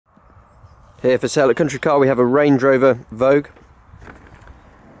Here for sale at Country Car we have a Rover Vogue.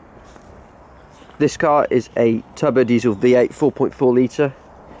 This car is a turbo diesel V8 4.4 litre,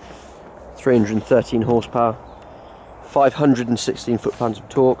 313 horsepower, 516 foot-pounds of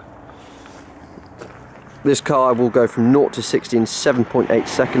torque. This car will go from 0 to 60 in 7.8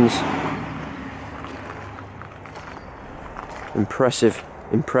 seconds.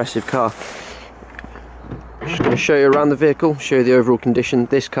 Impressive car. I'm just going to show you around the vehicle, show you the overall condition.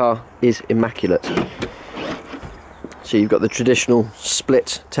 This car is immaculate. So you've got the traditional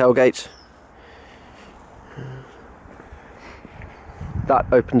split tailgate. That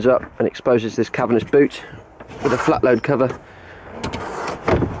opens up and exposes this cavernous boot with a flat load cover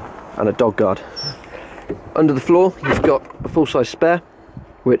and a dog guard. Under the floor you've got a full-size spare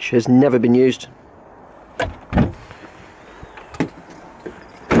which has never been used.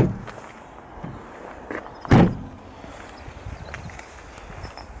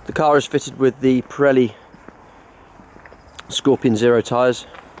 The car is fitted with the Pirelli Scorpion Zero tyres,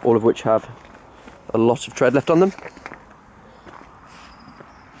 all of which have a lot of tread left on them.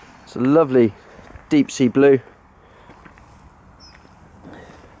 It's a lovely deep sea blue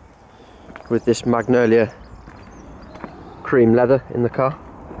with this magnolia cream leather in the car.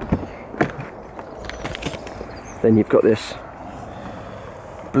 Then you've got this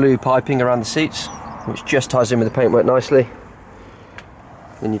blue piping around the seats which just ties in with the paintwork nicely.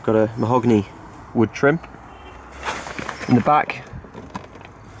 Then you've got a mahogany wood trim. In the back,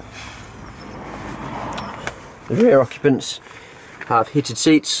 the rear occupants have heated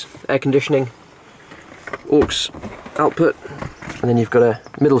seats, air conditioning, aux output, and then you've got a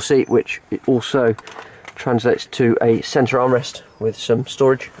middle seat which it also translates to a centre armrest with some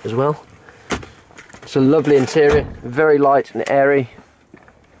storage as well. It's a lovely interior, very light and airy,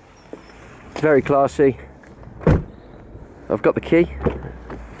 very classy. I've got the key,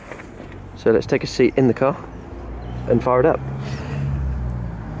 so let's take a seat in the car and fire it up.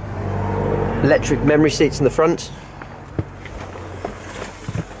 Electric memory seats in the front.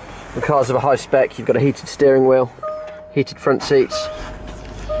 The car's of a high spec. You've got a heated steering wheel, heated front seats,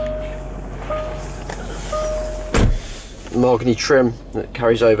 mahogany trim that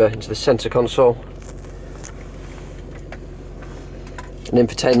carries over into the centre console, an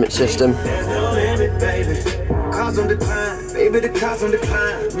infotainment system.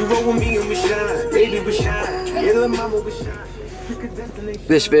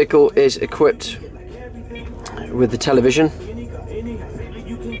 This vehicle is equipped with the television.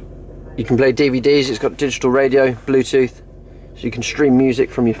 You can play DVDs, it's got digital radio, Bluetooth, so you can stream music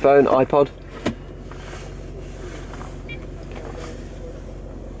from your phone, iPod.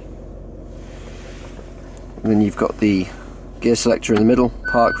 And then you've got the gear selector in the middle,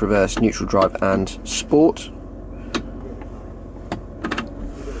 park, reverse, neutral drive and sport.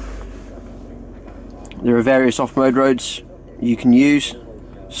 There are various off-road roads you can use: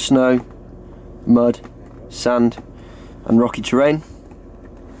 snow, mud, sand and rocky terrain.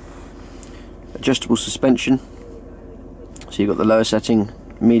 Adjustable suspension, so you've got the lower setting,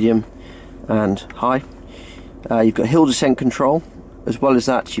 medium and high. You've got hill descent control. As well as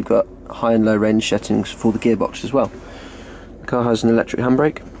that, you've got high and low range settings for the gearbox as well. The car has an electric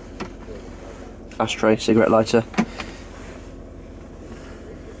handbrake, ashtray, cigarette lighter.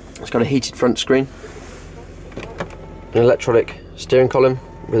 It's got a heated front screen, an electronic steering column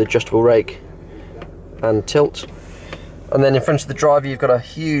with adjustable rake and tilt. And then in front of the driver you've got a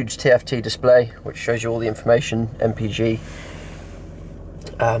huge TFT display which shows you all the information, MPG,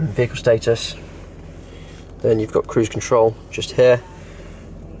 vehicle status. Then you've got cruise control just here,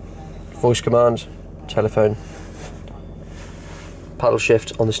 voice command, telephone, paddle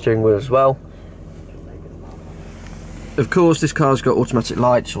shift on the steering wheel as well. Of course this car's got automatic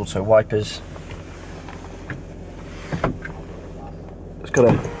lights, also wipers. It's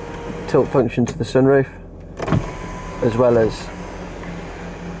got a tilt function to the sunroof, as well as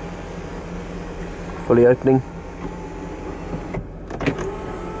fully opening.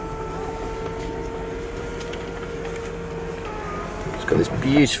 It's got this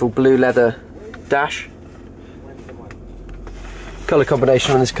beautiful blue leather dash. Colour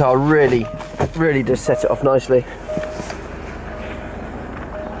combination on this car really does set it off nicely.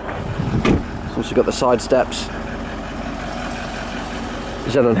 It's also got the side steps,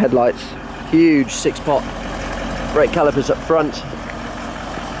 xenon headlights, huge 6-pot brake calipers up front.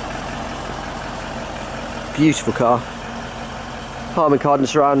 Beautiful car. Harman Kardon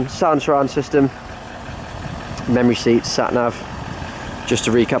surround, sound surround system, memory seats, sat nav. Just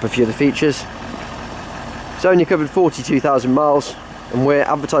to recap a few of the features. It's only covered 42,000 miles and we're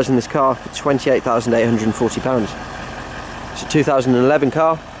advertising this car for £28,840. It's a 2011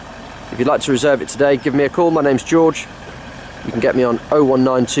 car. If you'd like to reserve it today, give me a call. My name's George. You can get me on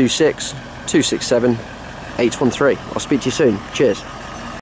 01926 267 813. I'll speak to you soon. Cheers.